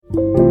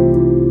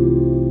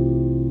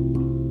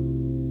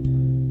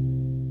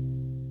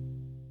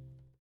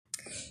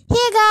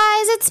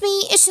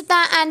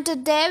and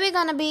today we're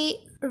gonna be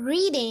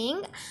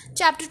reading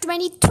chapter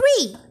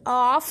 23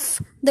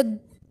 of the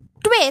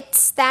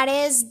Twits, that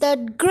is,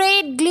 the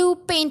Great Glue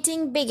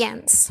Painting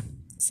Begins.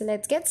 So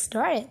let's get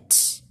started.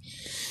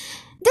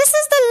 This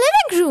is the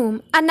living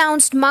room,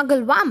 announced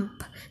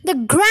Mugglewump. The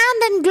grand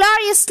and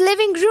glorious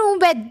living room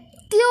where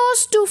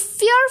those two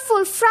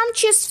fearful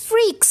Frenchish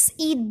freaks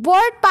eat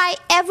bird pie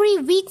every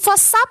week for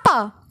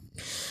supper.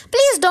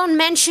 Please don't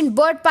mention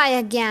bird pie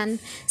again,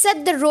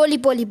 said the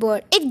roly-poly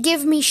bird. It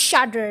gives me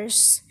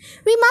shudders.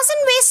 We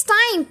mustn't waste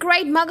time,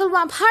 cried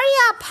Mugglewump.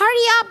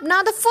 Hurry up.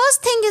 Now the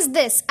first thing is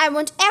this. I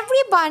want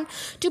everyone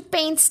to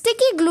paint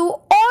sticky glue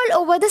all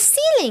over the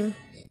ceiling.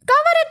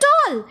 Cover it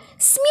all.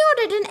 Smear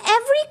it in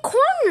every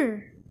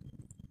corner.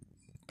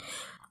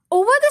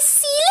 Over the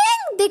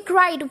ceiling? They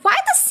cried. Why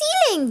the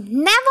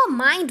ceiling? Never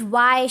mind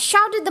why,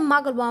 shouted the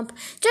Mugglewump.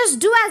 Just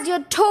do as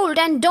you're told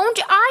and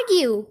don't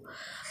argue.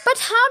 But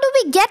how do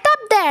we get up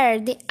there?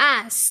 They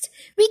asked.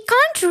 We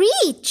can't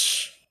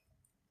reach.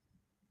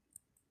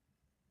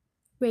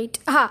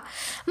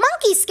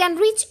 Monkeys can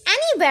reach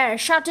anywhere,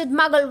 shouted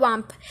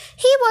Mugglewump.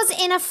 He was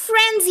in a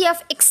frenzy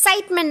of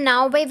excitement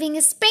now, waving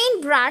his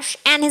paintbrush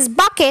and his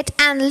bucket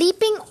and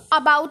leaping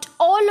about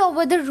all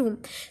over the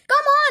room.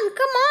 Come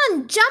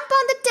on, jump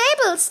on the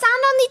table,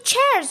 stand on the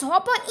chairs,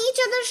 hop on each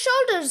other's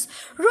shoulders.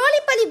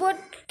 Roly-poly bird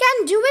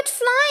can do it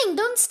flying.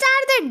 Don't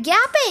stand there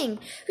gapping.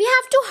 We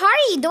have to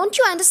hurry, don't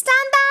you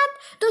understand that?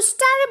 Those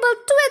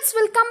terrible twits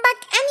will come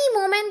back any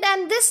moment,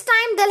 and this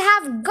time they'll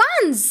have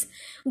guns.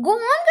 Go on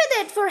with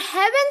it, for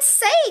heaven's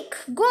sake.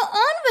 Go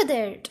on with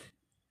it.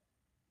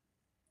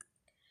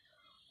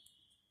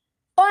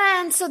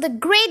 And so the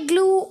great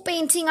glue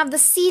painting of the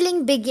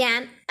ceiling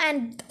began,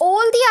 and all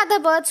the other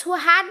birds who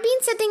had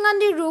been sitting on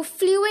the roof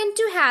flew in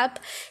to help,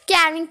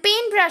 carrying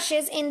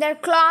paintbrushes in their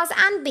claws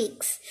and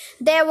beaks.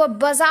 There were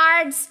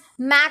buzzards,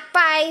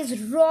 magpies,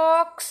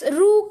 rooks,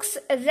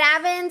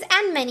 ravens,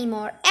 and many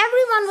more.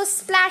 Everyone was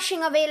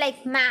splashing away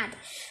like mad,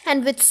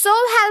 and with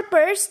soul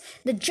helpers,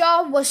 the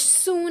job was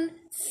soon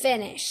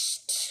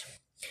finished.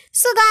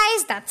 So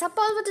guys, that's up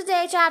all for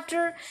today's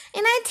chapter,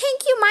 and I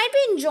think you might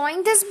be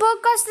enjoying this book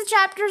because the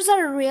chapters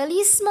are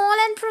really small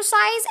and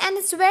precise, and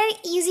it's very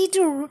easy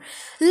to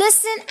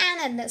listen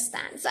and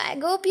understand. So I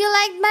hope you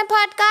liked my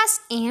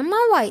podcast and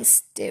my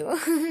voice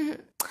too.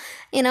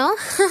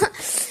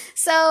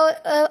 So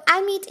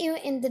I'll meet you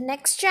in the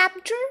next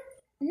chapter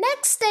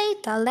next day.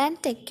 Till then,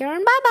 take care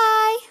and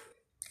bye-bye.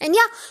 And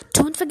yeah,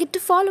 don't forget to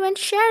follow and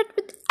share it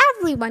with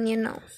everyone you know.